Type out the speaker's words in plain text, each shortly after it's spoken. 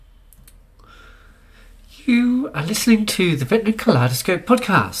You are listening to the Veterinary Kaleidoscope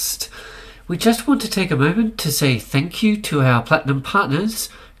podcast. We just want to take a moment to say thank you to our platinum partners,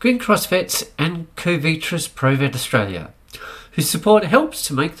 Green Cross Vets and Covitris ProVet Australia, whose support helps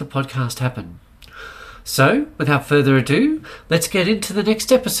to make the podcast happen. So, without further ado, let's get into the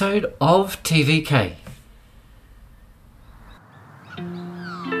next episode of TVK.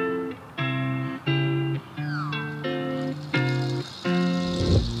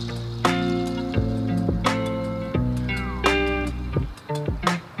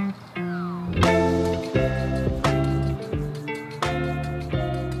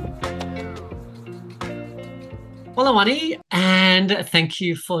 Hello, Annie, and thank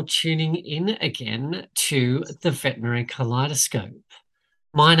you for tuning in again to the Veterinary Kaleidoscope.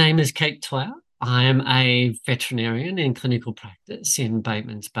 My name is Kate Tower. I am a veterinarian in clinical practice in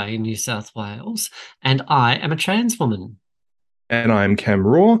Batemans Bay, New South Wales, and I am a trans woman. And I'm Cam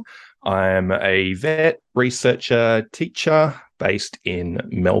Raw. I'm a vet, researcher, teacher based in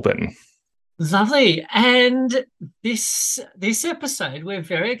Melbourne. Lovely. And this episode, we're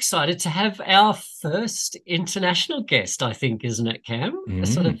very excited to have our first international guest, I think, isn't it, Cam? I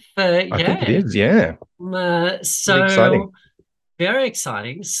think it is, yeah. So exciting. very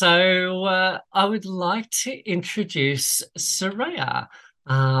exciting. So I would like to introduce Siraya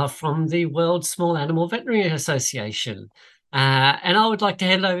from the World Small Animal Veterinary Association. And I would like to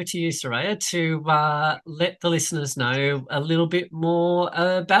hand over to you, Siraya, to let the listeners know a little bit more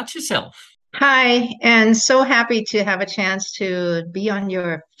about yourself. Hi, and so happy to have a chance to be on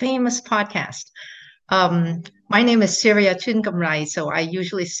your famous podcast. My name is Siraya Chunekamrai, so I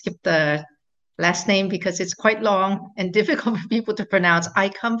usually skip the last name because it's quite long and difficult for people to pronounce. I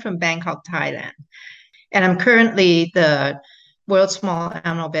come from Bangkok, Thailand, and I'm currently the World Small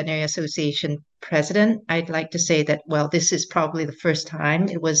Animal Veterinary Association president. I'd like to say that, well, this is probably the first time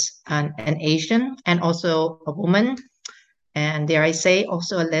it was an Asian and also a woman, and dare I say,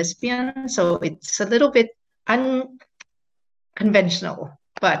 also a lesbian. So it's a little bit unconventional,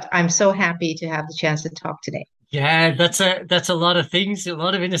 but I'm so happy to have the chance to talk today. Yeah, that's a lot of things, a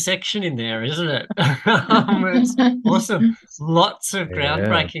lot of intersection in there, isn't it? It's awesome. Lots of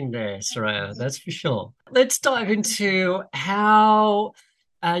groundbreaking there, Siraya, that's for sure. Let's dive into how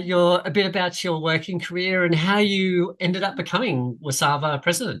a bit about your working career and how you ended up becoming WSAVA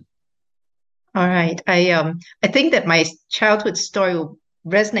president. All right. I think that my childhood story will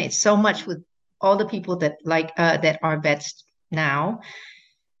resonate so much with all the people that that are vets now.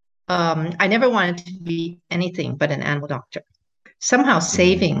 I never wanted to be anything but an animal doctor. Somehow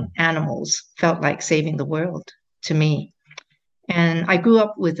saving animals felt like saving the world to me. And I grew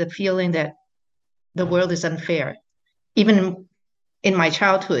up with the feeling that the world is unfair. Even in my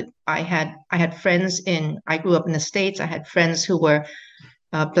childhood, I had friends I grew up in the States. I had friends who were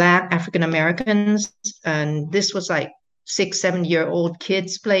Black African Americans, and this was like 6, 7 year old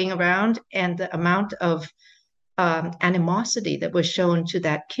kids playing around, and the amount of animosity that was shown to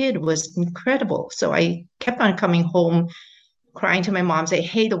that kid was incredible. So I kept on coming home, crying to my mom, say,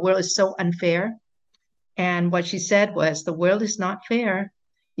 "Hey, the world is so unfair." And what she said was, "The world is not fair.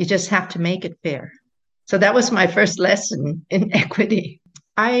 You just have to make it fair." So that was my first lesson in equity.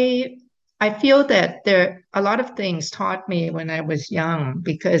 I feel that there a lot of things taught me when I was young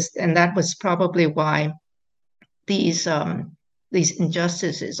and that was probably why these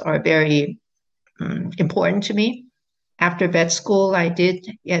injustices are very important to me. After vet school, I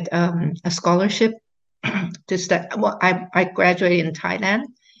did get a scholarship to study. Well, I graduated in Thailand,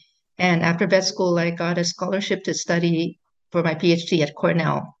 and after vet school, I got a scholarship to study for my PhD at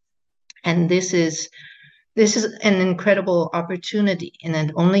Cornell. And this is an incredible opportunity, and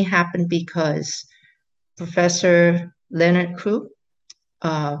it only happened because Professor Leonard Krupp,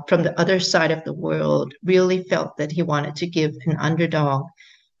 from the other side of the world, really felt that he wanted to give an underdog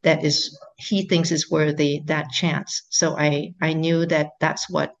he thinks is worthy that chance. So I knew that that's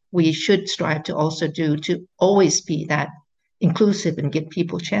what we should strive to also do, to always be that inclusive and give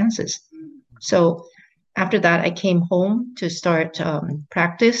people chances. So after that, I came home to start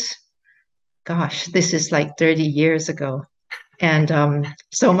practice. Gosh, this is like 30 years ago. And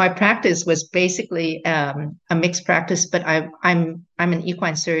so my practice was basically a mixed practice, but I'm an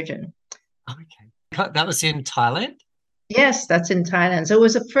equine surgeon. Okay. That was in Thailand? Yes, that's in Thailand. So it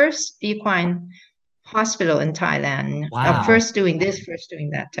was the first equine hospital in Thailand. Wow. First doing this, first doing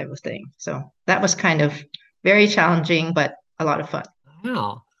that type of thing. So that was kind of very challenging, but a lot of fun.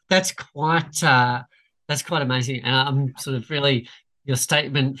 Wow. That's quite amazing. And I'm sort of really, your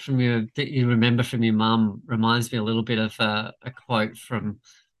statement that you remember from your mum reminds me a little bit of a quote from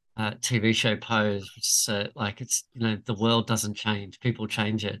TV show Pose, which is like, it's, the world doesn't change, people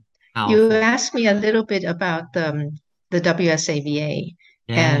change it. You Powerful. asked me a little bit about the WSAVA,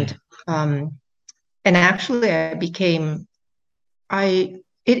 Yeah. and um, and actually I became I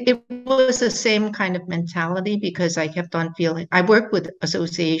it was the same kind of mentality because I kept on feeling I work with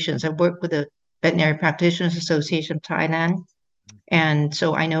associations. I work with the Veterinary Practitioners Association of Thailand, and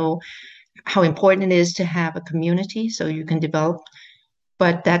so I know how important it is to have a community so you can develop.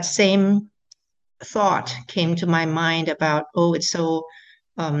 But that same thought came to my mind about, oh, it's so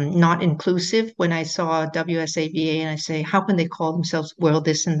not inclusive when I saw WSAVA and I say, how can they call themselves world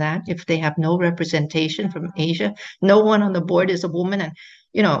this and that if they have no representation from Asia? No one on the board is a woman, and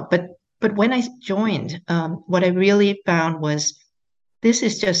but when I joined, what I really found was this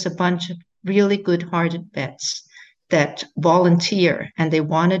is just a bunch of really good-hearted vets that volunteer and they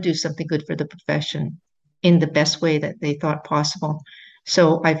want to do something good for the profession in the best way that they thought possible.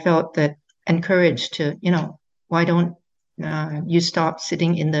 So I felt that encouraged to, why don't you stop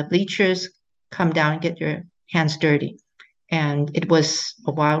sitting in the bleachers, come down and get your hands dirty. And it was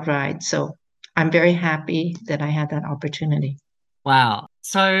a wild ride. So I'm very happy that I had that opportunity. Wow.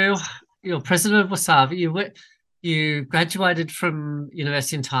 So you're president of Wasabi. You graduated from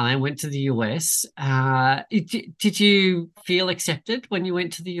university in Thailand, went to the US. Did you feel accepted when you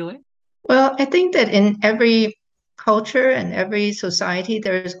went to the US? Well, I think that in every culture and every society,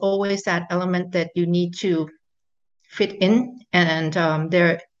 there's always that element that you need to fit in. And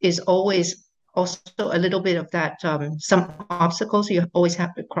there is always also a little bit of that, some obstacles you always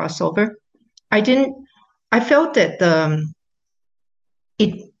have to cross over. I didn't, I felt that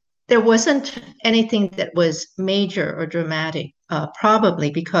it, there wasn't anything that was major or dramatic,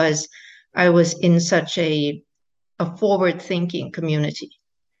 probably because I was in such a forward thinking community.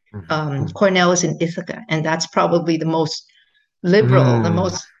 Mhm. Cornell is in Ithaca, and that's probably the most liberal, the Mm,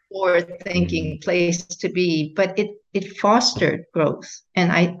 most forward-thinking place to be. But it fostered growth,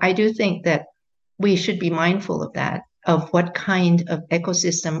 and I do think that we should be mindful of that, of what kind of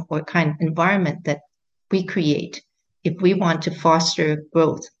ecosystem or kind of environment that we create if we want to foster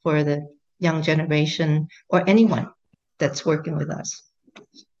growth for the young generation or anyone that's working with us.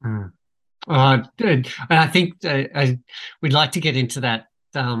 mm. Good. And I think we'd like to get into that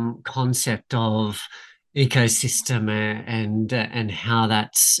concept of ecosystem and how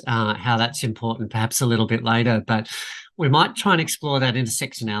that's important, perhaps a little bit later. But we might try and explore that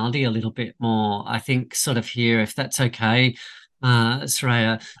intersectionality a little bit more. I think sort of here, if that's okay,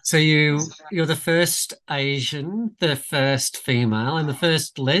 Siraya. So you're the first Asian, the first female, and the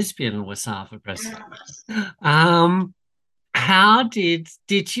first lesbian Wasafa president. Um,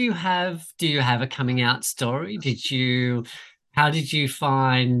 do you have a coming out story? How did you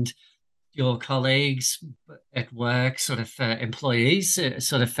find your colleagues at work, sort of employees,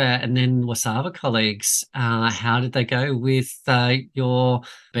 and then Wasava colleagues? How did they go with your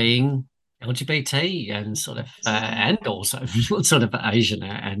being LGBT and and also sort of Asian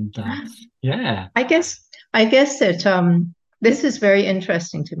and yeah. I guess I guess that this is very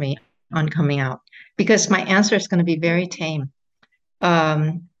interesting to me on coming out because my answer is going to be very tame.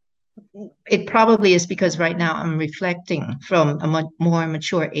 Um, it probably is because right now I'm reflecting from a more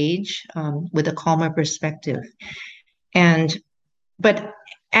mature age with a calmer perspective. And but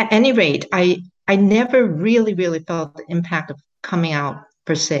at any rate, I never really felt the impact of coming out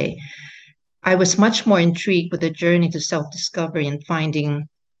per se. I was much more intrigued with the journey to self-discovery and finding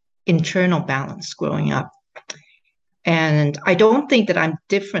internal balance growing up. And I don't think that I'm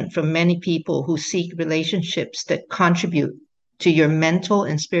different from many people who seek relationships that contribute to your mental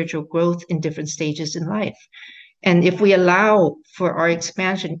and spiritual growth in different stages in life. And if we allow for our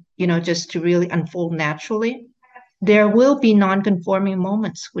expansion, just to really unfold naturally, there will be non-conforming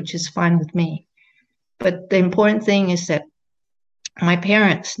moments, which is fine with me. But the important thing is that my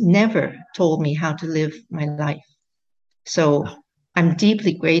parents never told me how to live my life. So I'm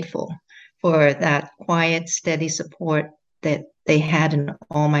deeply grateful for that quiet, steady support that they had in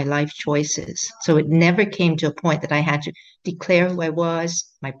all my life choices. So it never came to a point that I had to declare who I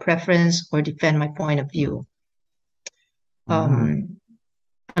was, my preference, or defend my point of view. Mm, Um,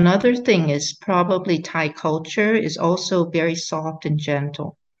 Another thing is probably Thai culture is also very soft and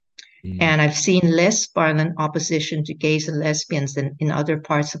gentle. Mm. And I've seen less violent opposition to gays and lesbians than in other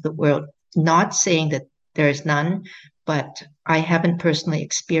parts of the world. Not saying that there is none, but I haven't personally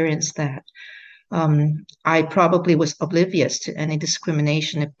experienced that. I probably was oblivious to any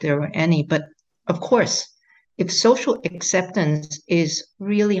discrimination if there were any. But of course, if social acceptance is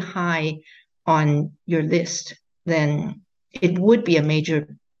really high on your list, then it would be a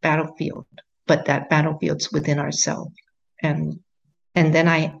major battlefield. But that battlefield's within ourselves. And and then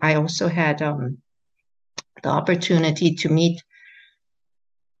I also had the opportunity to meet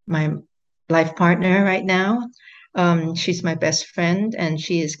my life partner right now. She's my best friend, and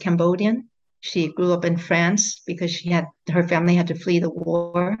she is Cambodian. She grew up in France because her family had to flee the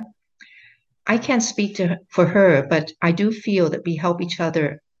war. I can't speak for her, but I do feel that we help each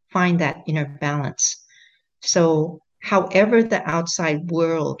other find that inner balance. So, however the outside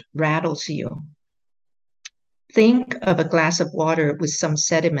world rattles you, think of a glass of water with some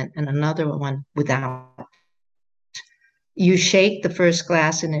sediment and another one without. You shake the first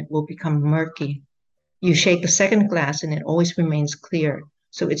glass and it will become murky. You shake the second glass and it always remains clear.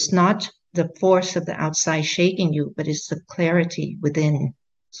 So it's not the force of the outside shaking you, but it's the clarity within.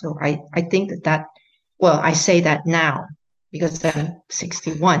 So I think well, I say that now because I'm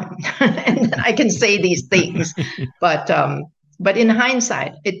 61 and I can say these things. But in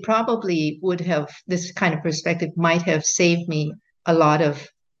hindsight, it probably would have, this kind of perspective might have saved me a lot of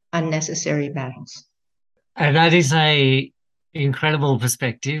unnecessary battles. And that is a incredible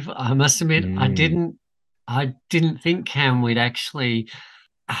perspective. I must admit, I didn't think, Cam, we'd actually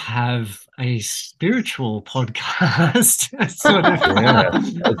have a spiritual podcast. Sort of, Yeah,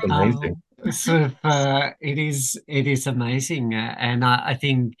 that's amazing. it is amazing, and I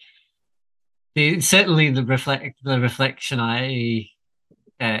think certainly the reflection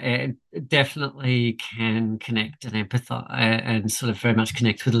it definitely can connect and empathize and sort of very much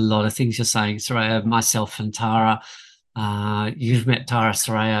connect with a lot of things you're saying, Siraya. Myself and Tara, you've met Tara,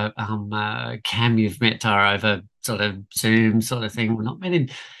 Siraya. Cam, you've met Tara over sort of Zoom sort of thing. We're not met in.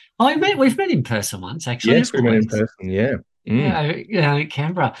 Oh, we've met in person once, actually. Yes, we met in person. Yeah. Yeah, in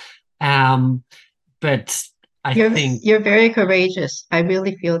Canberra. But I think you're very courageous. I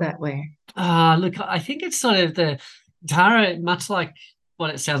really feel that way. look, I think it's sort of the Tara, much like what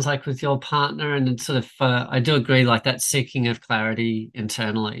it sounds like with your partner, and it's sort of I do agree, like that seeking of clarity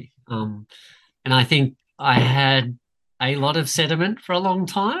internally. And I think I had a lot of sediment for a long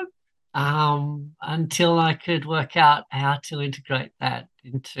time, until I could work out how to integrate that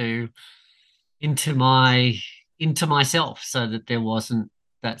into my into myself, so that there wasn't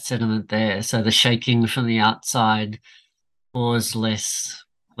that sediment there. So the shaking from the outside was less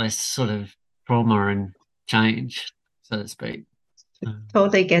sort of trauma and change, so to speak.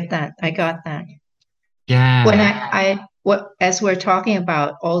 Totally get that. I got that. When Yeah. as we're talking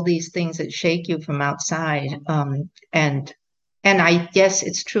about all these things that shake you from outside, and I guess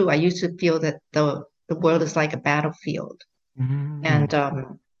it's true. I used to feel that the world is like a battlefield, Mm. and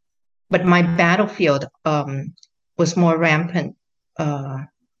but my battlefield was more rampant.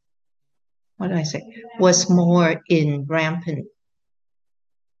 What did I say? Was more in rampant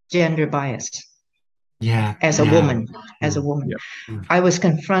gender bias Yeah. as a Yeah. woman. As a woman, Yeah. I was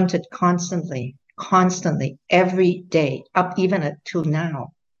confronted constantly, every day, up even to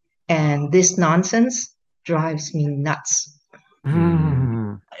now. And this nonsense drives me nuts.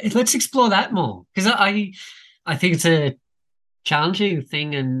 Let's explore that more, because I think it's a challenging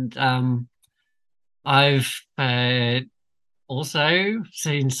thing, and I've also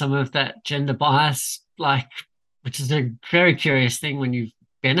seen some of that gender bias, like, which is a very curious thing when you've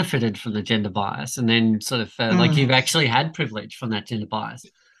benefited from the gender bias, and then sort of like you've actually had privilege from that gender bias,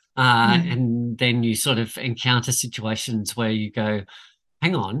 and then you sort of encounter situations where you go,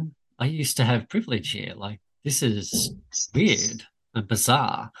 hang on, I used to have privilege here. Like, this is weird and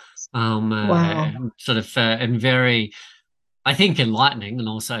bizarre. Wow. Sort of, and very, I think, enlightening, and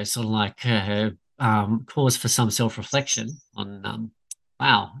also sort of like cause for some self-reflection on,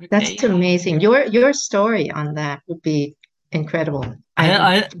 wow, That's okay. amazing. Your story on that would be incredible.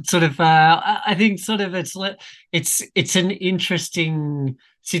 I sort of, I think sort of it's an interesting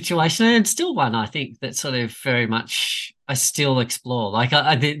situation, and it's still one I think that sort of very much I still explore. Like,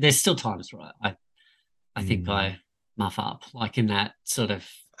 there's still times where I think I muff up, like in that sort of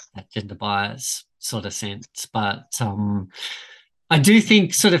that gender bias sort of sense. But I do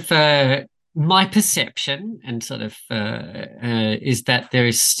think sort of my perception and sort of is that there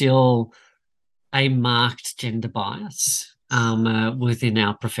is still a marked gender bias within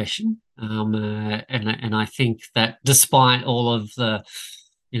our profession. And I think that despite all of the,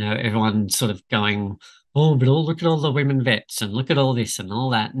 everyone sort of going, oh, but look at all the women vets and look at all this and all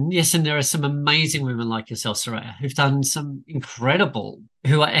that. And yes, and there are some amazing women like yourself, Siraya, who've done some incredible,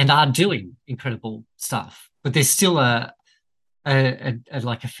 and are doing incredible stuff. But there's still like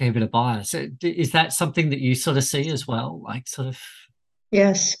a fair bit of bias. Is that something that you sort of see as well? Like, sort of.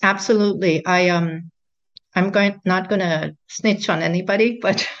 Yes, absolutely. I'm not gonna snitch on anybody,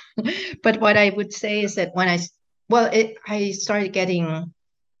 but but what I would say is that I started getting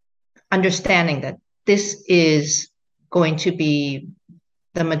understanding that this is going to be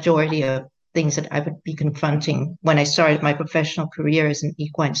the majority of things that I would be confronting when I started my professional career as an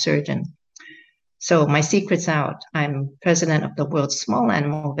equine surgeon. So my secret's out. I'm president of the World's Small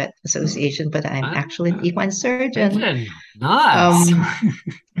Animal Vet Association, but I'm actually an equine surgeon. Nice.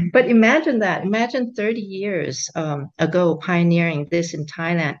 But imagine that. Imagine 30 years ago pioneering this in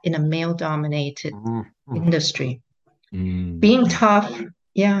Thailand in a male-dominated industry. Being tough,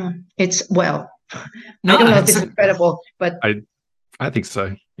 yeah, it's well. I don't know if it's incredible, but I think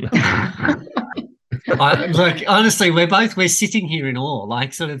so. Look, honestly, we're sitting here in awe,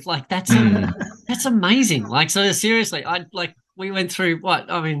 like sort of like that's amazing. Like sort of seriously, we went through what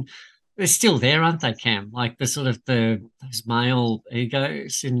I mean. They're still there, aren't they, Cam? Like the sort of those male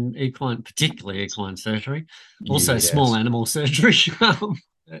egos in equine, particularly equine surgery, also Yes. small animal surgery.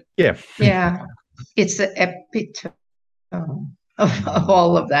 Yeah. Yeah, it's the epitome of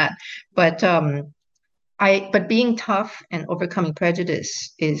all of that. But but being tough and overcoming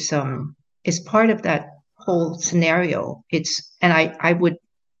prejudice is part of that whole scenario. I would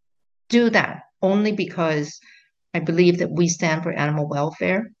do that only because I believe that we stand for animal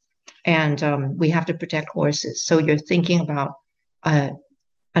welfare and we have to protect horses. So you're thinking about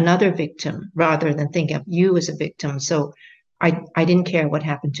another victim rather than thinking of you as a victim. So I didn't care what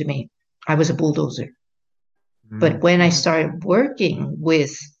happened to me. I was a bulldozer. But when I started working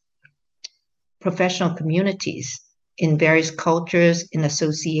with professional communities in various cultures, in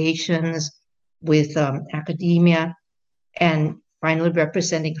associations, with academia, and finally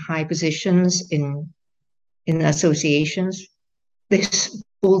representing high positions in associations, this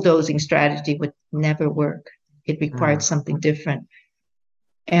bulldozing strategy would never work. It required something different.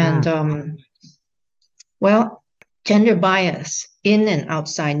 And well, gender bias in and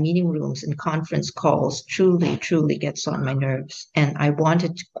outside meeting rooms and conference calls truly, truly gets on my nerves. And I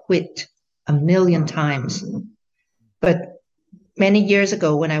wanted to quit a million times. But many years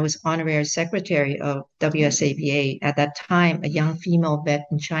ago, when I was honorary secretary of WSAVA, at that time, a young female vet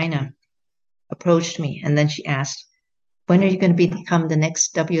in China approached me. And then she asked, when are you going to become the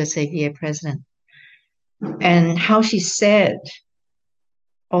next WSAVA president? And how she said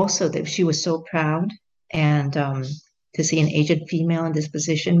also that she was so proud and to see an Asian female in this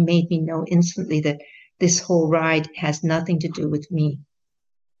position made me know instantly that this whole ride has nothing to do with me.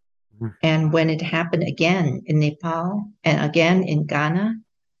 And when it happened again in Nepal and again in Ghana,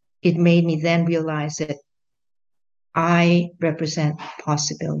 it made me then realize that I represent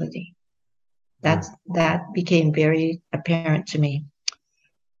possibility. That became very apparent to me.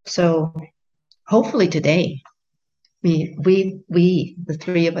 So hopefully today, the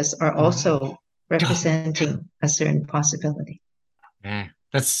three of us are also representing a certain possibility. Yeah,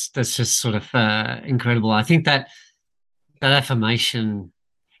 that's just sort of incredible. I think that affirmation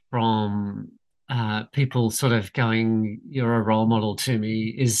from people sort of going, "You're a role model to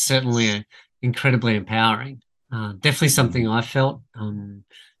me," is certainly incredibly empowering. Definitely something I felt. I'm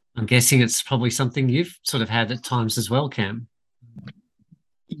guessing it's probably something you've sort of had at times as well, Cam.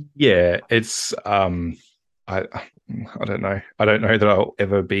 Yeah, it's I don't know. I don't know that I'll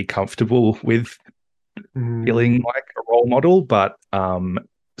ever be comfortable with feeling like a role model, but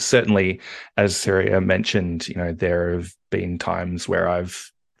certainly, as Siraya mentioned, there have been times where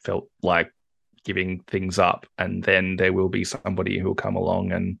I've felt like giving things up, and then there will be somebody who will come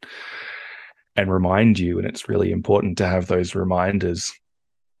along and remind you, and it's really important to have those reminders,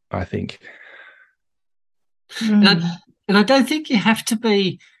 I think. And I don't think you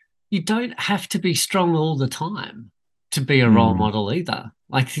don't have to be strong all the time to be a role model either.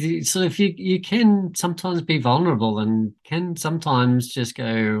 Like sort of you can sometimes be vulnerable and can sometimes just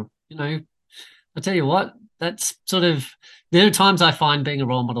go, I'll tell you what, that's sort of, there are times I find being a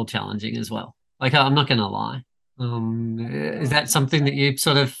role model challenging as well. Like I'm not going to lie. Is that something that you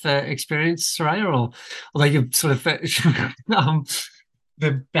sort of experienced, Siraya, or although you sort of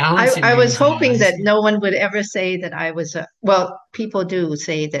the balancing? I was hoping that no one would ever say that I was well, people do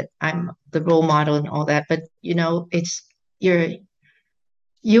say that I'm the role model and all that, but you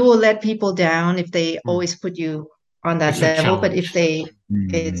will let people down if they always put you on that level. But if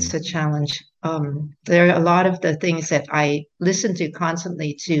it's a challenge. There are a lot of the things that I listen to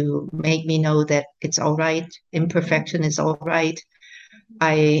constantly to make me know that it's all right. Imperfection is all right.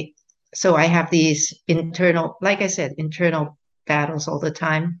 So I have these internal, like I said, internal battles all the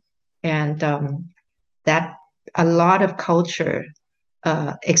time. And that a lot of culture,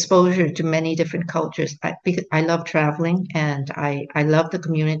 exposure to many different cultures. Because I love traveling and I love the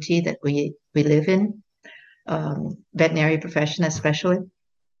community that we live in, veterinary profession especially.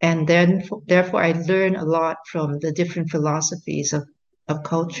 And then therefore I learn a lot from the different philosophies of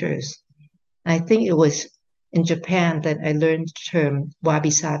cultures. I think it was in Japan that I learned the term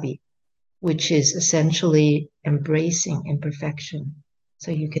wabi-sabi. which is essentially embracing imperfection.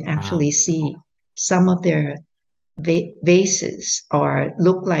 So you can actually see some of their vases or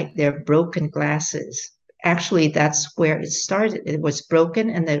look like they're broken glasses. Actually, that's where it started. It was broken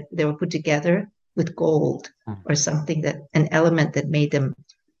and they were put together with gold or something, that an element that made them,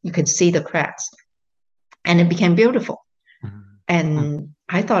 you could see the cracks, and it became beautiful. And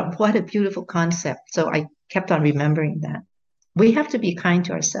I thought, what a beautiful concept. So I kept on remembering that. We have to be kind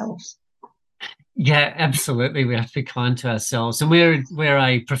to ourselves. Yeah, absolutely. We have to be kind to ourselves, and we're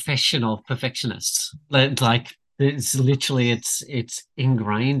a professional perfectionists. Like it's literally it's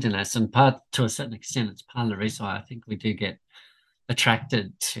ingrained in us, and part to a certain extent, it's part of the reason why I think we do get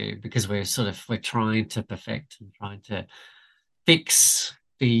attracted to, because we're trying to perfect and trying to fix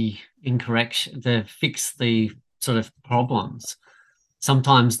the fix the sort of problems.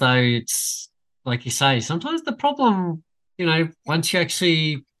 Sometimes though, it's like you say, sometimes the problem, once you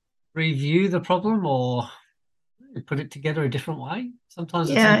actually review the problem or put it together a different way, sometimes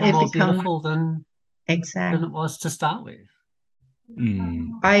it's Yeah, even it more becomes beautiful than exactly. it was to start with.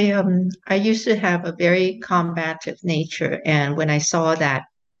 I used to have a very combative nature, and when I saw that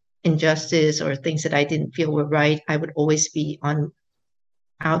injustice or things that I didn't feel were right, I would always be on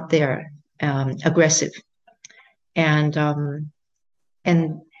out there, aggressive, and um,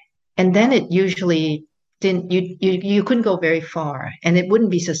 and and then it usually didn't. You couldn't go very far, and it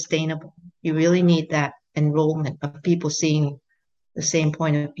wouldn't be sustainable. You really need that enrollment of people seeing the same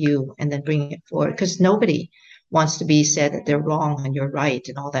point of view and then bringing it forward, because nobody wants to be said that they're wrong and you're right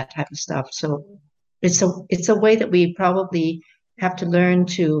and all that type of stuff. So it's a way that we probably have to learn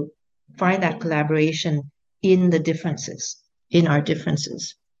to find that collaboration in the differences, in our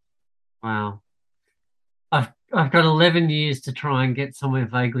differences. Wow. I've got 11 years to try and get somewhere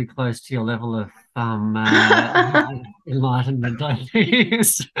vaguely close to your level of enlightenment, I think.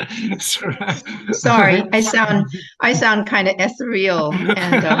 Sorry, I sound kind of ethereal,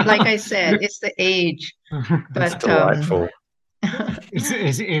 and like I said, it's the age. It's But delightful.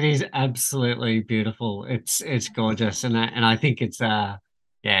 It is absolutely beautiful. It's gorgeous, and I think it's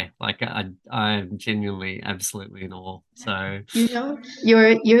yeah, like I'm genuinely absolutely in awe. So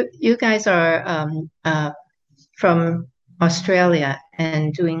you guys are from Australia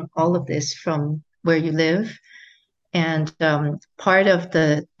and doing all of this from where you live. And part of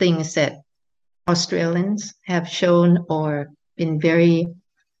the things that Australians have shown or been very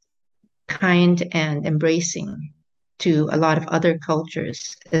kind and embracing to a lot of other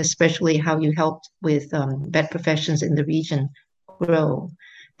cultures, especially how you helped with vet professions in the region grow.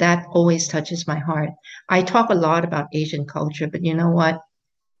 That always touches my heart. I talk a lot about Asian culture, but you know what?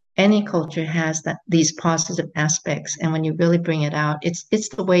 Any culture has these positive aspects, and when you really bring it out, it's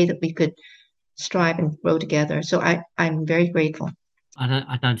the way that we could strive and grow together. So I'm very grateful.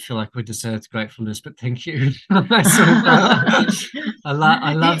 I don't feel like we deserve gratefulness, but thank you. I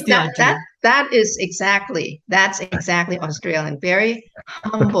love the idea. That's exactly Australian. Very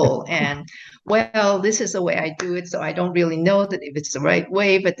humble and, well, this is the way I do it, so I don't really know that if it's the right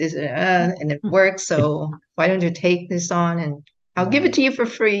way, but this and it works. So why don't you take this on and I'll give it to you for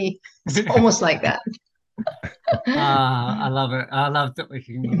free. It's almost like that. I love it. I love that we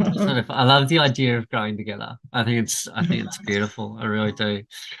can I love the idea of growing together. I think it's beautiful. I really do.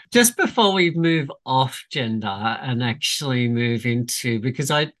 Just before we move off gender and actually move into, because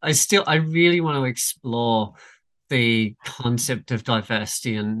I really want to explore the concept of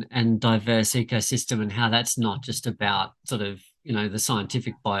diversity and diverse ecosystem, and how that's not just about sort of, the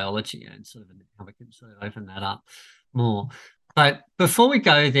scientific biology, and sort of how we can sort of open that up more. But before we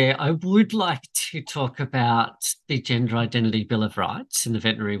go there, I would like to talk about the Gender Identity Bill of Rights in the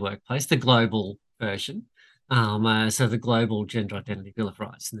veterinary workplace, the global version. So the global Gender Identity Bill of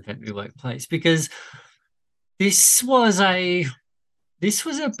Rights in the veterinary workplace, because this was a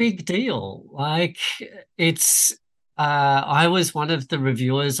big deal. Like, it's I was one of the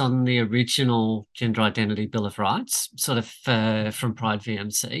reviewers on the original Gender Identity Bill of Rights, sort of from Pride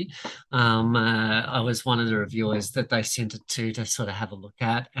VMC. I was one of the reviewers that they sent it to sort of have a look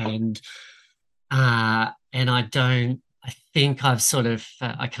at, and I think I've sort of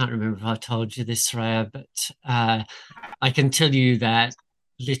I can't remember if I told you this, Siraya, but I can tell you that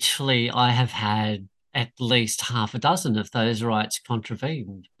literally I have had at least half a dozen of those rights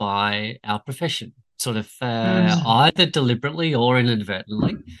contravened by our profession, sort of either deliberately or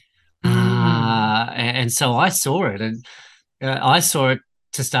inadvertently. And so I saw it, and I saw it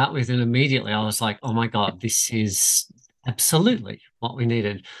to start with, and immediately I was like, oh my God, this is absolutely what we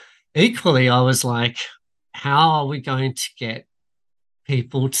needed. Equally, I was like, how are we going to get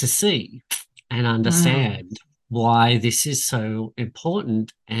people to see and understand why this is so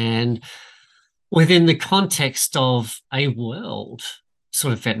important? And within the context of a world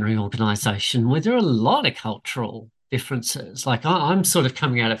sort of veterinary organisation where there are a lot of cultural differences. Like I'm sort of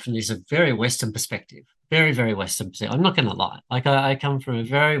coming at it from this very Western perspective, very, very Western perspective. I'm not going to lie. Like I come from a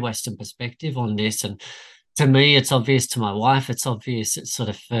very Western perspective on this, and to me, it's obvious. To my wife, it's obvious. It's sort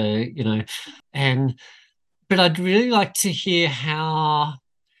of, and but I'd really like to hear how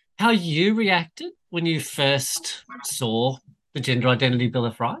you reacted when you first saw the Gender Identity Bill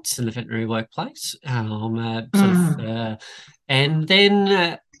of Rights in the veterinary workplace, and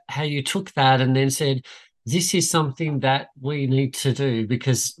then how you took that and then said, this is something that we need to do,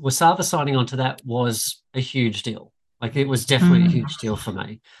 because Wasava signing on to that was a huge deal. Like it was definitely a huge deal for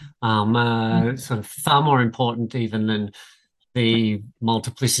me. Sort of far more important even than the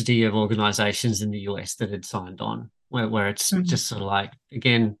multiplicity of organizations in the US that had signed on, where it's just sort of like,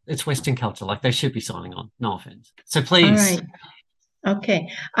 again, it's Western culture, like they should be signing on. No offense. So please. All right. Okay.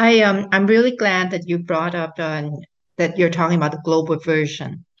 I'm really glad that you brought up that you're talking about the global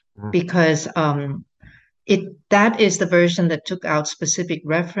version, because that is the version that took out specific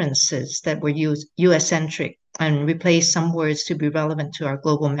references that were US centric and replaced some words to be relevant to our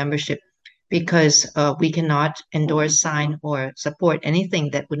global membership, because we cannot endorse, sign, or support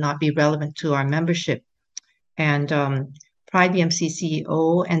anything that would not be relevant to our membership. And Pride BMC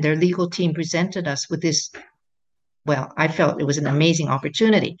CEO and their legal team presented us with this. Well, I felt it was an amazing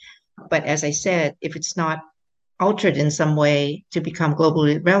opportunity. But as I said, if it's not altered in some way to become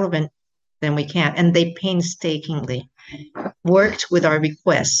globally relevant, then we can't. And they painstakingly worked with our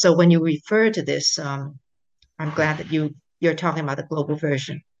requests. So when you refer to this, I'm glad that you're talking about the global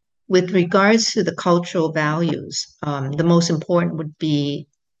version. With regards to the cultural values, the most important would be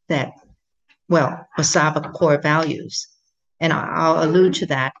that, well, Wasava core values. And I'll allude to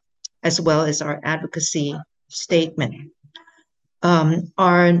that, as well as our advocacy statement.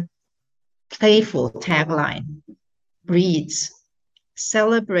 Our playful tagline reads,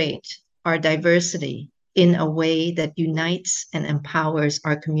 celebrate our diversity in a way that unites and empowers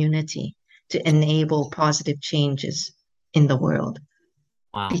our community to enable positive changes in the world.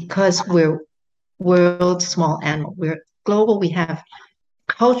 Wow. Because we're world small animal, we're global, we have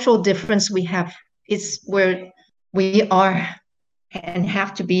cultural difference, it's where we are and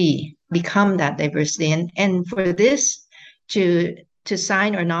have to become that diversity. And for this to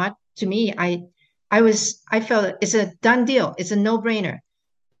sign or not, to me, I felt it's a done deal. It's a no-brainer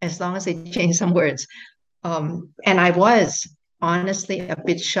as long as they change some words. And I was honestly a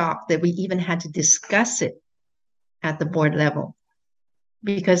bit shocked that we even had to discuss it at the board level,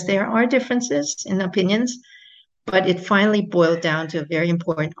 because there are differences in opinions, but it finally boiled down to a very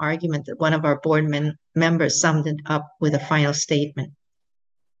important argument that one of our board members summed it up with a final statement.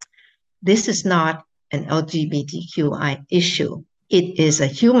 This is not an LGBTQI issue. It is a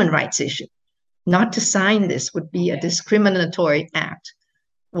human rights issue. Not to sign this would be a discriminatory act.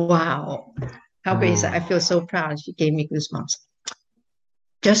 Wow. How great is that? I feel so proud. She gave me goosebumps.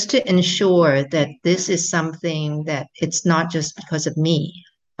 Just to ensure that this is something that it's not just because of me.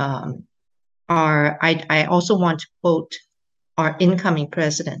 I also want to quote our incoming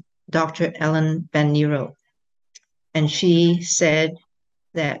president, Dr. Ellen Van Nero. And she said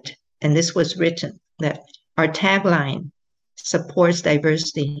that, and this was written, that our tagline supports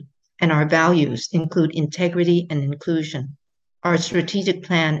diversity and our values include integrity and inclusion. Our strategic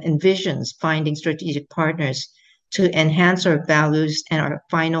plan envisions finding strategic partners to enhance our values, and our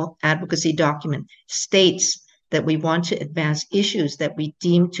final advocacy document states that we want to advance issues that we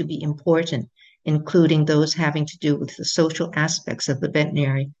deem to be important, including those having to do with the social aspects of the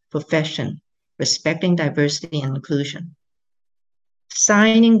veterinary profession, respecting diversity and inclusion.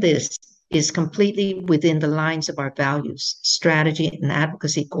 Signing this is completely within the lines of our values, strategy, and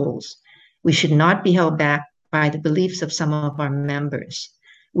advocacy goals. We should not be held back by the beliefs of some of our members.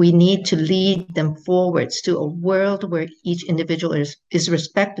 We need to lead them forwards to a world where each individual is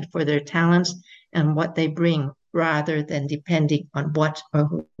respected for their talents and what they bring, rather than depending on what or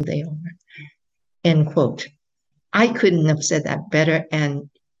who they are. End quote. I couldn't have said that better, and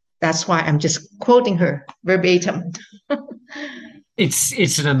that's why I'm just quoting her verbatim.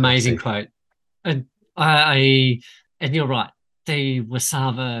 It's an amazing quote. And and you're right. The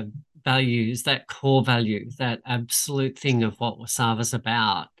Wasava values, that core value, that absolute thing of what Wasava's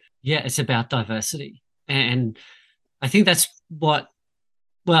about. Yeah, it's about diversity. And I think that's what,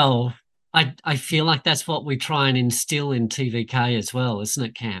 well, I feel like that's what we try and instill in TVK as well, isn't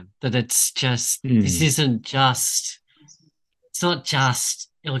it, Cam? That it's just, this isn't just, it's not just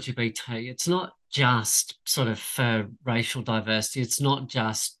LGBT. It's not just sort of racial diversity. It's not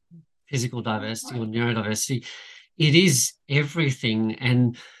just physical diversity or neurodiversity. It is everything.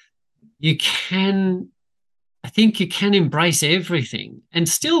 And you can, I think you can embrace everything and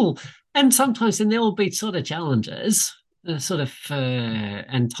still, and sometimes then there will be sort of challenges,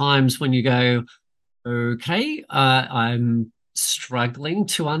 and times when you go, okay, I'm struggling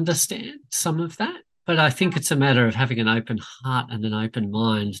to understand some of that. But I think it's a matter of having an open heart and an open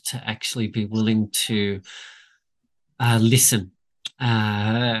mind to actually be willing to listen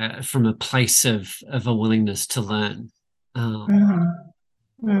from a place of a willingness to learn.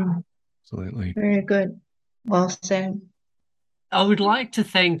 Absolutely. Very good. Well said. I would like to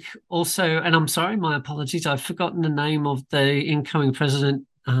thank also, and I'm sorry, my apologies, I've forgotten the name of the incoming president.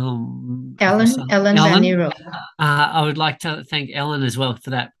 Ellen Ellen. Zaniro. I would like to thank Ellen as well for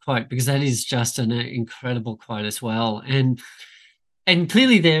that quote, because that is just an incredible quote as well. And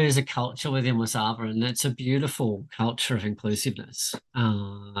clearly there is a culture within Wasaba, and it's a beautiful culture of inclusiveness.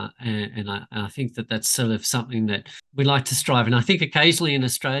 And I think that that's sort of something that we like to strive. And I think occasionally in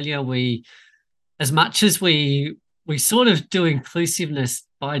Australia, as much as we sort of do inclusiveness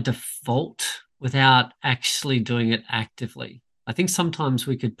by default without actually doing it actively. I think sometimes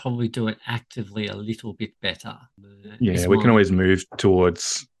we could probably do it actively a little bit better. Yeah, we can always move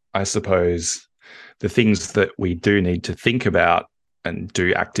towards, I suppose, the things that we do need to think about and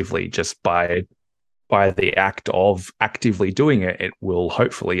do actively. Just by the act of actively doing it, it will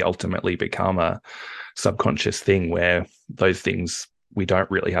hopefully ultimately become a subconscious thing where those things we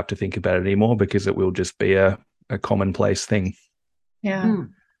don't really have to think about it anymore, because it will just be a commonplace thing. Yeah.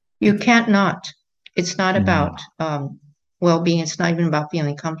 You can't not. It's not about well-being. It's not even about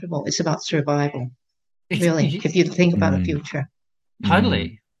feeling comfortable. It's about survival. Really, if you think about the future.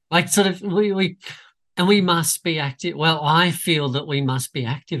 Totally. Like sort of we must be active. Well, I feel that we must be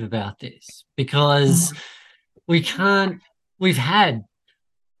active about this, because we've had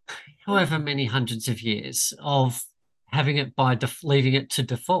however many hundreds of years of having it by leaving it to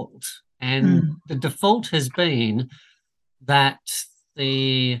default. And the default has been that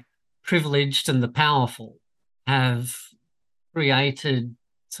the privileged and the powerful have created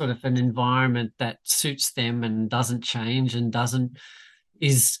sort of an environment that suits them and doesn't change and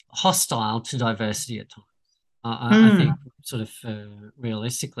is hostile to diversity at times. I think sort of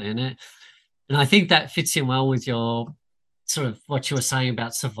realistically, and I think that fits in well with your sort of what you were saying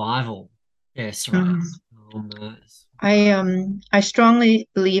about survival. Yes, right. I strongly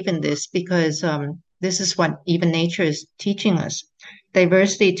believe in this, because this is what even nature is teaching us.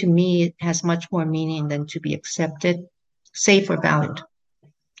 Diversity to me has much more meaning than to be accepted, safe, or valued.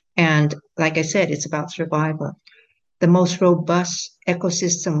 And like I said, it's about survival. The most robust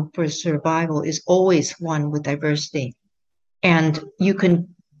ecosystem for survival is always one with diversity. And you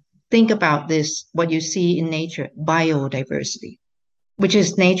can think about this, what you see in nature, biodiversity, which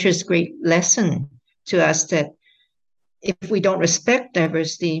is nature's great lesson to us, that if we don't respect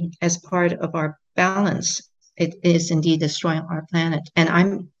diversity as part of our balance, it is indeed destroying our planet.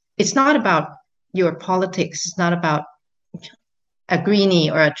 And it's not about your politics. It's not about a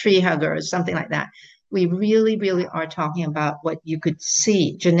greenie or a tree hugger or something like that. We really, really are talking about what you could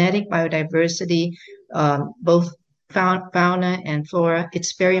see, genetic biodiversity, both fauna and flora.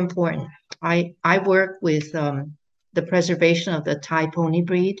 It's very important. I work with the preservation of the Thai pony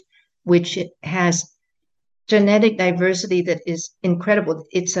breed, which has genetic diversity that is incredible.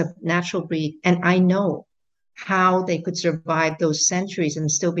 It's a natural breed. And I know how they could survive those centuries and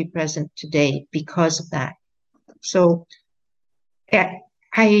still be present today because of that. So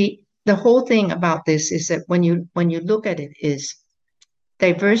the whole thing about this is that when you look at it, is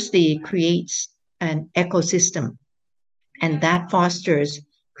diversity creates an ecosystem, and that fosters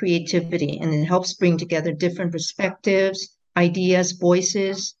creativity, and it helps bring together different perspectives, ideas,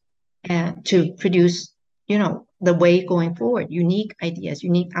 voices, and to produce, the way going forward, unique ideas,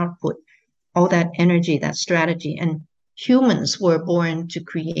 unique output, all that energy, that strategy. And humans were born to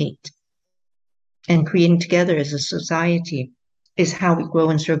create, and creating together as a society is how we grow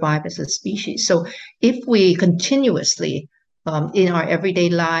and survive as a species. So if we continuously, in our everyday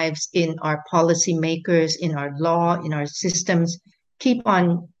lives, in our policymakers, in our law, in our systems, keep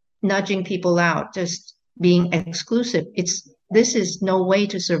on nudging people out, just being exclusive, this is no way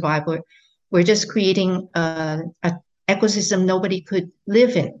to survive. We're just creating an ecosystem nobody could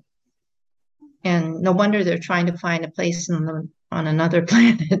live in. And no wonder they're trying to find a place on another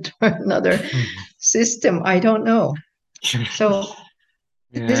planet or another system. I don't know. So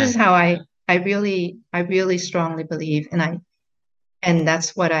this is how I really strongly believe, and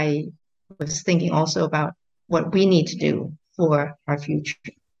that's what I was thinking also about what we need to do for our future.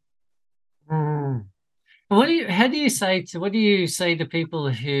 What do you say to people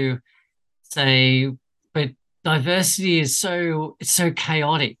who say, but diversity is so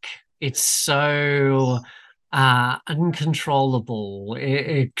chaotic? it's so uncontrollable.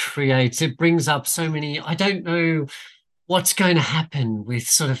 It brings up so many. I don't know what's going to happen with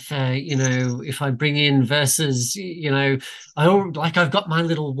sort of if I bring in versus I've got my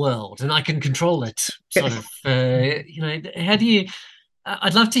little world and I can control it sort of how do you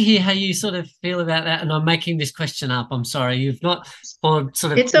I'd love to hear how you sort of feel about that. And I'm making this question up. I'm sorry. You've not or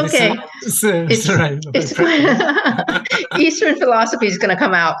sort of It's okay. Sorry. It's Eastern philosophy is going to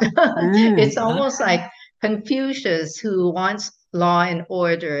come out. It's almost like Confucius, who wants law and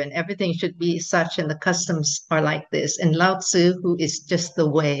order and everything should be such and the customs are like this, and Lao Tzu, who is just the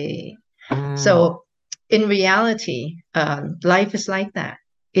way. So in reality, life is like that.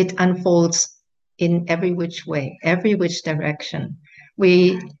 It unfolds in every which way, every which direction.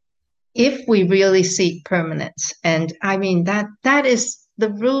 If we really seek permanence, and I mean that is the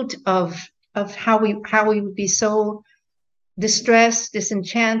root of how we would be so distressed,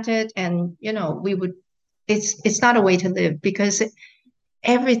 disenchanted, and we would. It's not a way to live, because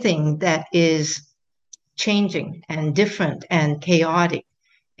everything that is changing and different and chaotic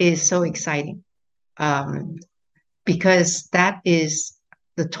is so exciting, because that is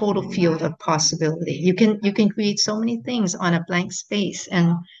the total field of possibility. You can create so many things on a blank space,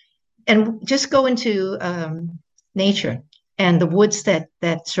 and just go into nature and the woods that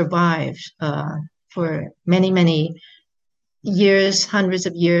survived for many years, hundreds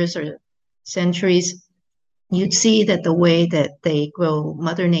of years or centuries. You'd see that the way that they grow,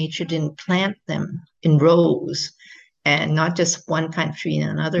 Mother Nature didn't plant them in rows and not just one kind of tree and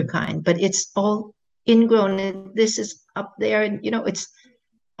another kind, but it's all ingrown, and this is up there, and it's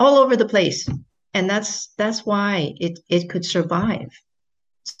all over the place. And that's why it could survive.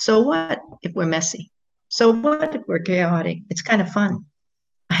 So what if we're messy? So what if we're chaotic? It's kind of fun.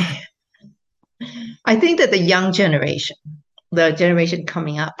 I think that the young generation, the generation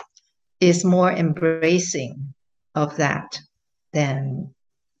coming up, is more embracing of that than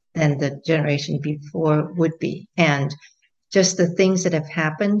the generation before would be. And just the things that have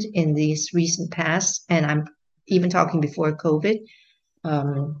happened in these recent past, and I'm even talking before COVID,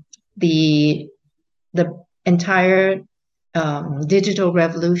 the entire digital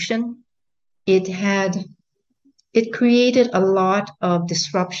revolution, it created a lot of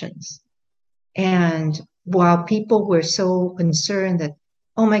disruptions. And while people were so concerned that,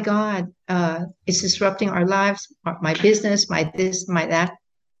 oh my God, it's disrupting our lives, my business, my this, my that,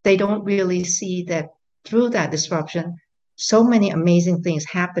 they don't really see that through that disruption, so many amazing things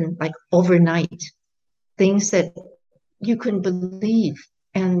happen like overnight, things that you couldn't believe.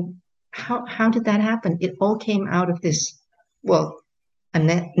 And how did that happen? It all came out of this, well, a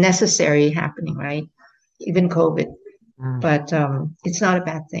necessary happening, right? Even COVID. But it's not a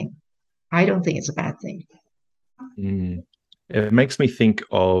bad thing. I don't think it's a bad thing. It makes me think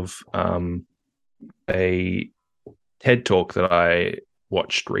of a TED talk that I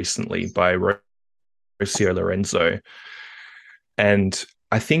watched recently by Rocio Lorenzo. And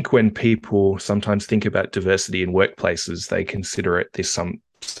I think when people sometimes think about diversity in workplaces, they consider it this some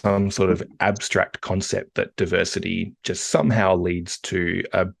sort of abstract concept that diversity just somehow leads to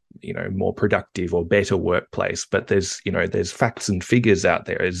a more productive or better workplace. But there's facts and figures out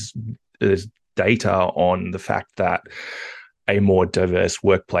there. There's data on the fact that a more diverse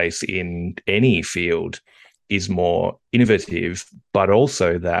workplace in any field is more innovative, but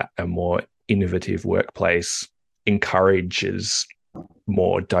also that a more innovative workplace encourages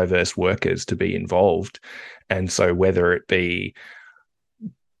more diverse workers to be involved. And so whether it be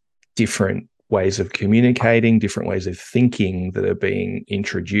different ways of communicating, different ways of thinking that are being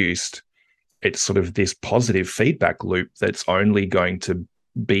introduced, it's sort of this positive feedback loop that's only going to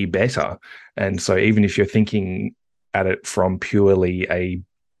be better. And so even if you're thinking at it from purely a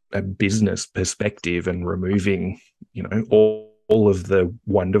business perspective and removing, all of the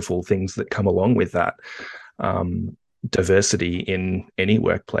wonderful things that come along with that, diversity in any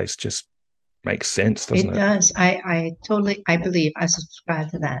workplace just makes sense, doesn't it? It does. I believe I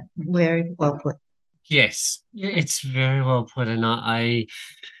subscribe to that. Very well put. Yes, it's very well put. And I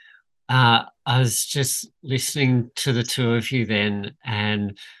was just listening to the two of you then,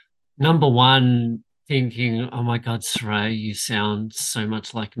 and number one, thinking, oh my God, Siraya, you sound so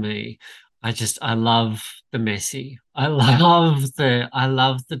much like me. I love the messy. I love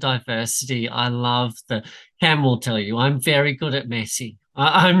the diversity. I love Cam will tell you, I'm very good at messy.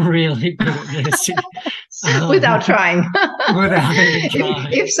 I'm really good at messy. Without trying. Without even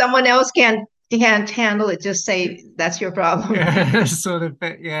trying. If someone else can't handle it, just say that's your problem. Yeah, sort of,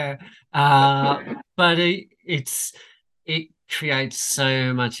 yeah. But it creates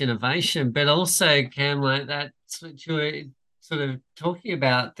so much innovation, but also, Cam, like that's what you were sort of talking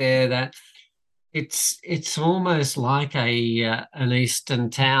about there, that it's almost like a an Eastern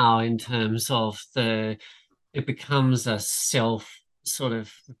Tao in terms of it becomes a self sort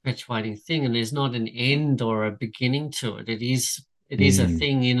of perpetuating thing, and there's not an end or a beginning to it. It is a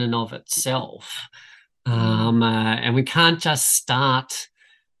thing in and of itself. And we can't just start.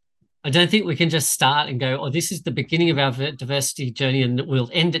 I don't think we can just start and go, oh, this is the beginning of our diversity journey, and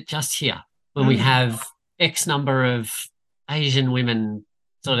we'll end it just here when we have X number of Asian women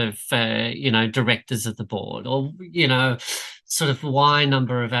sort of, directors of the board, or, sort of Y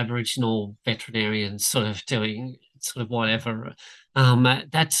number of Aboriginal veterinarians sort of doing sort of whatever.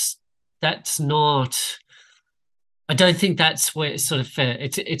 That's not. I don't think that's where it's sort of fair.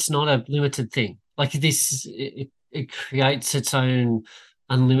 It's not a limited thing. Like this, it creates its own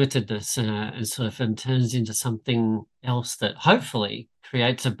unlimitedness, and sort of and turns into something else that hopefully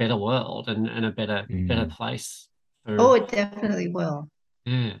creates a better world and a better place. Oh, it definitely will.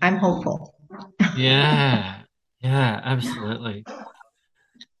 Yeah. I'm hopeful. Yeah. Yeah, absolutely.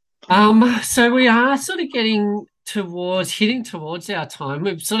 So we are sort of hitting towards our time.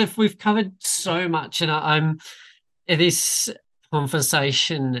 We've covered so much, and this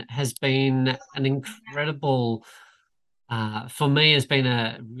conversation has been an incredible, for me, has been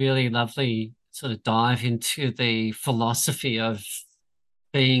a really lovely sort of dive into the philosophy of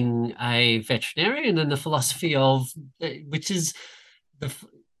being a veterinarian, and the philosophy of which is the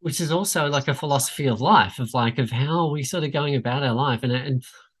which is also like a philosophy of life, of how are we sort of going about our life, and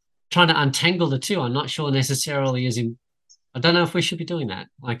trying to untangle the two. I'm not sure necessarily I don't know if we should be doing that.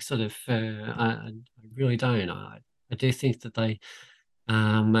 Like sort of, I really don't. I do think that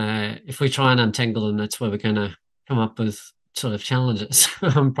if we try and untangle them, that's where we're going to come up with sort of challenges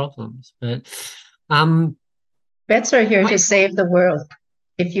and problems. But vets are here to save the world.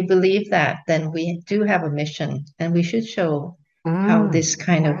 If you believe that, then we do have a mission, and we should show how this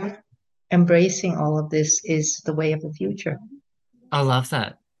kind of embracing all of this is the way of the future. I love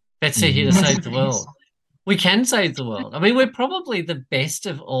that. Vets are here to save the world. We can save the world. I mean, we're probably the best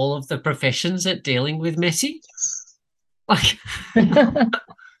of all of the professions at dealing with messy. Like,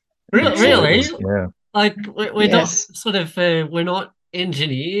 really, yeah. Like we're not sort of we're not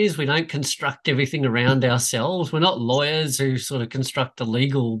engineers. We don't construct everything around ourselves. We're not lawyers who sort of construct a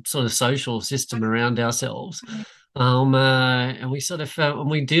legal sort of social system around ourselves. And we sort of and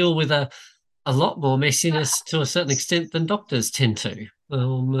we deal with a lot more messiness to a certain extent than doctors tend to. We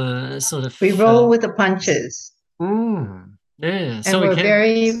roll with the punches. Yeah, and we're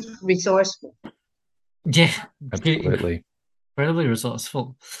very resourceful. Yeah, absolutely, incredibly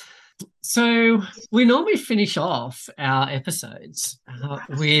resourceful. So we normally finish off our episodes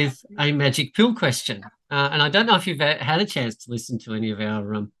with a magic pill question, and I don't know if you've had a chance to listen to any of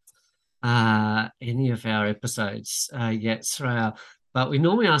our episodes yet, Siraya, but we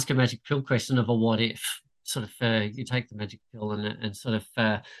normally ask a magic pill question of a what if. Sort of, you take the magic pill and sort of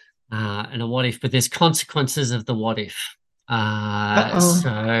and a what if, but there's consequences of the what if. So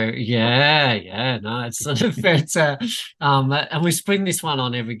no, it's sort of and we spring this one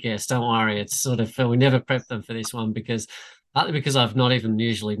on every guest. Don't worry, it's sort of we never prep them for this one partly because I've not even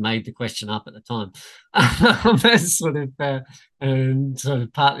usually made the question up at the time. That's and sort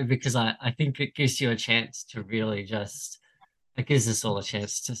of partly because I think it gives you a chance to really it gives us all a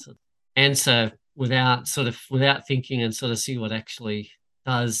chance to sort of answer without thinking and sort of see what actually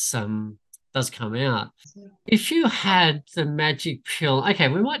does come out. If you had the magic pill, okay,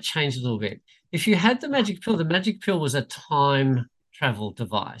 we might change a little bit. If you had the magic pill was a time travel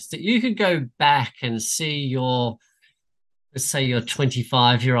device that you could go back and see let's say your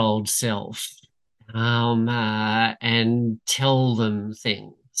 25-year-old self, and tell them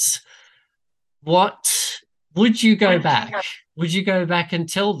things. What would you go back? Would you go back and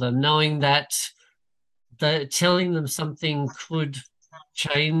tell them, knowing that telling them something could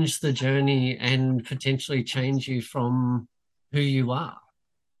change the journey and potentially change you from who you are?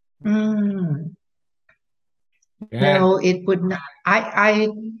 Yeah. No, it would not.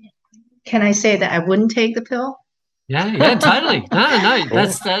 Can I say that I wouldn't take the pill? Yeah, totally. No,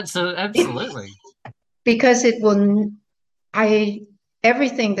 that's absolutely. Because it will.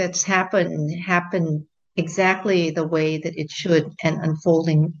 Everything that's happened exactly the way that it should and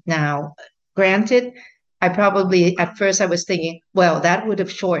unfolding now. Granted, at first I was thinking, well, that would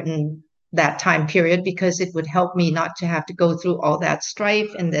have shortened that time period because it would help me not to have to go through all that strife,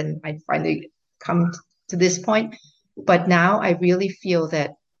 and then I'd finally come to this point. But now I really feel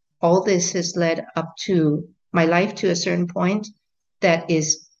that all this has led up to my life to a certain point that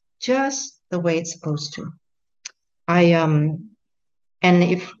is just the way it's supposed to. And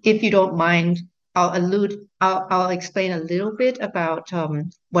if you don't mind I'll explain a little bit about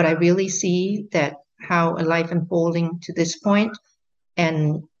what I really see, that how a life unfolding to this point,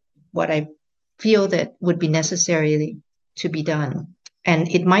 and what I feel that would be necessary to be done. And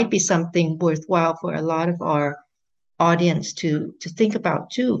it might be something worthwhile for a lot of our audience to think about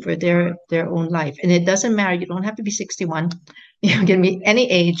too, for their own life. And it doesn't matter, you don't have to be 61, you can be any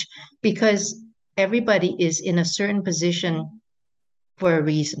age, because everybody is in a certain position for a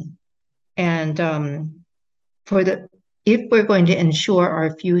reason. And for the if we're going to ensure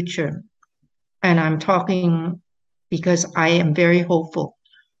our future, and I'm talking because I am very hopeful.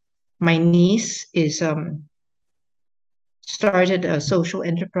 My niece is started a social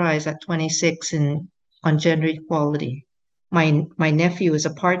enterprise at 26 on gender equality. My nephew is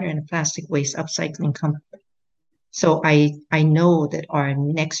a partner in a plastic waste upcycling company. So I know that our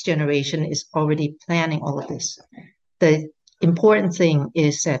next generation is already planning all of this. The important thing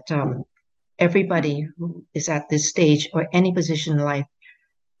is that everybody who is at this stage or any position in life,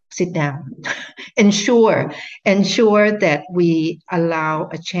 sit down. ensure ensure that we allow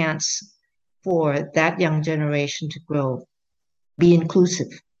a chance for that young generation to grow, be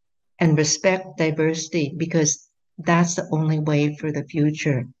inclusive, and respect diversity, because that's the only way for the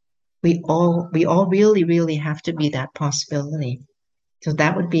future. We all really, really have to be that possibility. So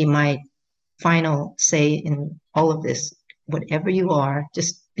that would be my final say in all of this. Whatever you are,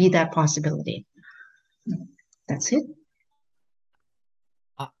 just be that possibility. That's it.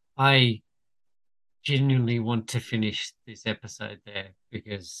 I genuinely want to finish this episode there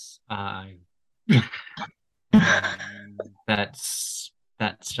because that's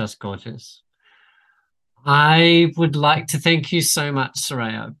just gorgeous. I would like to thank you so much,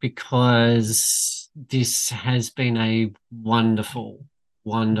 Siraya, because this has been a wonderful,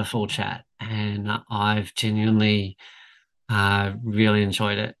 wonderful chat, and I've genuinely really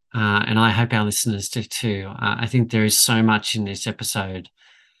enjoyed it. And I hope our listeners do too. I think there is so much in this episode,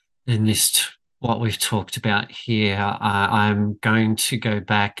 in what we've talked about here. I'm going to go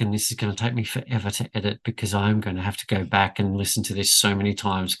back, and this is going to take me forever to edit because I'm going to have to go back and listen to this so many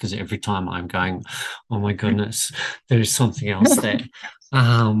times because every time I'm going, oh my goodness, there is something else there.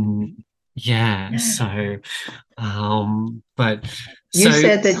 Yeah, so but You so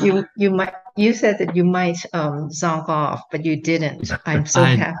said that you said that you might zonk off, but you didn't. I'm so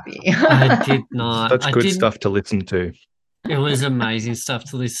happy. I did not. Such good stuff to listen to. It was amazing stuff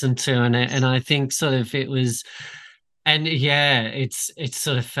to listen to, and I think sort of it was, and yeah, it's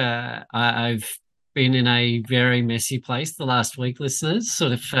sort of I've been in a very messy place the last week, listeners,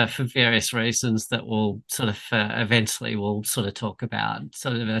 sort of for various reasons that we'll sort of eventually we'll sort of talk about.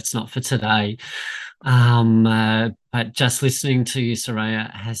 Sort of that's not for today, but just listening to you,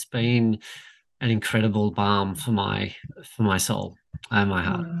 Siraya, has been an incredible balm for my soul and my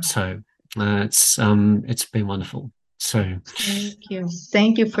heart. So it's been wonderful. So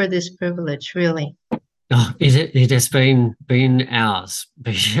thank you for this privilege, really. Oh, it has been ours,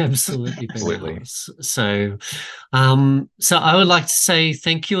 absolutely been ours. So, so I would like to say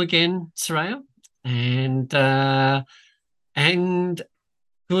thank you again, Siraya, and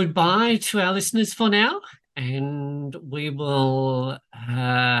goodbye to our listeners for now, and we will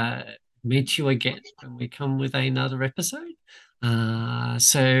meet you again when we come with another episode.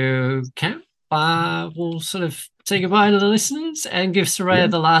 So, Cam, we'll sort of say goodbye to the listeners and give Siraya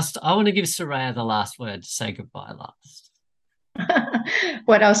the last. I want to give Siraya the last word to say goodbye last.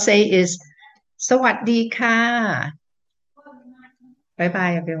 What I'll say is สวัสดีค่ะ Bye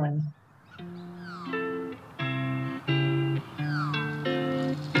bye, everyone.